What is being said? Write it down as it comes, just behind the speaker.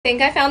I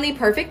think I found the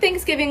perfect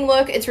Thanksgiving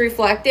look. It's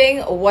reflecting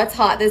what's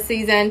hot this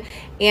season,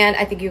 and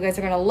I think you guys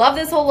are gonna love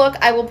this whole look.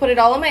 I will put it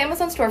all on my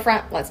Amazon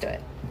storefront. Let's do it.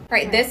 All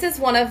right, this is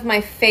one of my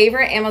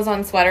favorite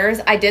Amazon sweaters.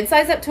 I did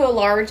size up to a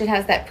large. It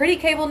has that pretty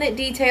cable knit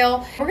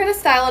detail. We're gonna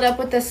style it up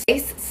with the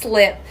lace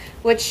slip,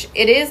 which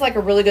it is like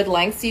a really good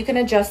length, so you can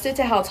adjust it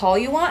to how tall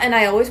you want. And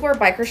I always wear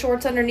biker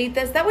shorts underneath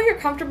this. That way you're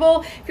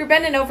comfortable. If you're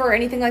bending over or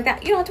anything like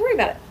that, you don't have to worry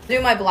about it.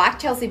 Do my black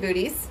Chelsea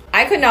booties.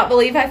 I could not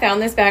believe I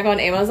found this bag on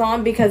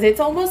Amazon because it's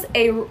almost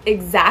a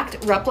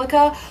exact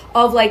replica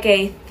of like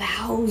a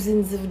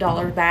thousands of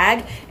dollar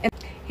bag. And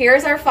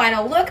here's our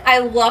final look. I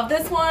love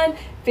this one.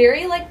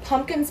 Very like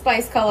pumpkin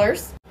spice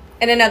colors.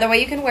 And another way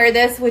you can wear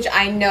this, which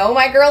I know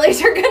my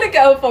girlies are gonna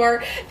go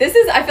for, this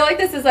is, I feel like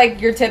this is like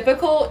your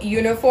typical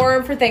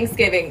uniform for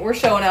Thanksgiving. We're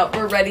showing up,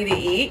 we're ready to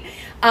eat.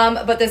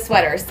 But the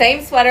sweater,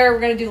 same sweater, we're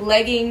gonna do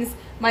leggings,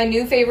 my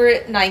new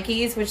favorite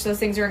Nikes, which those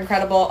things are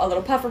incredible, a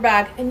little puffer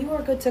bag, and you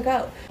are good to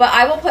go. But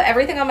I will put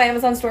everything on my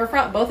Amazon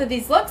storefront, both of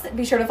these looks.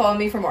 Be sure to follow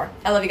me for more.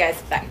 I love you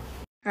guys, bye.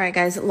 All right,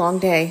 guys, long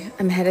day.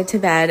 I'm headed to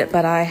bed,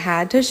 but I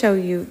had to show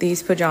you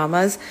these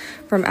pajamas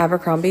from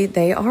Abercrombie.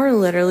 They are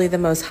literally the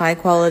most high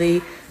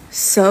quality,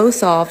 so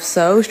soft,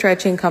 so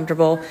stretchy and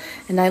comfortable,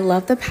 and I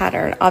love the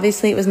pattern.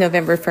 Obviously, it was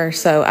November 1st,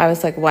 so I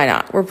was like, why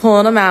not? We're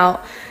pulling them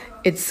out.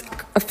 It's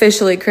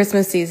officially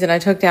Christmas season. I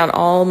took down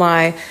all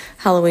my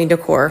Halloween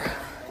decor,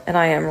 and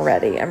I am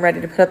ready. I'm ready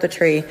to put up the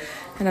tree,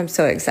 and I'm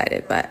so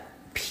excited, but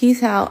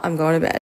peace out. I'm going to bed.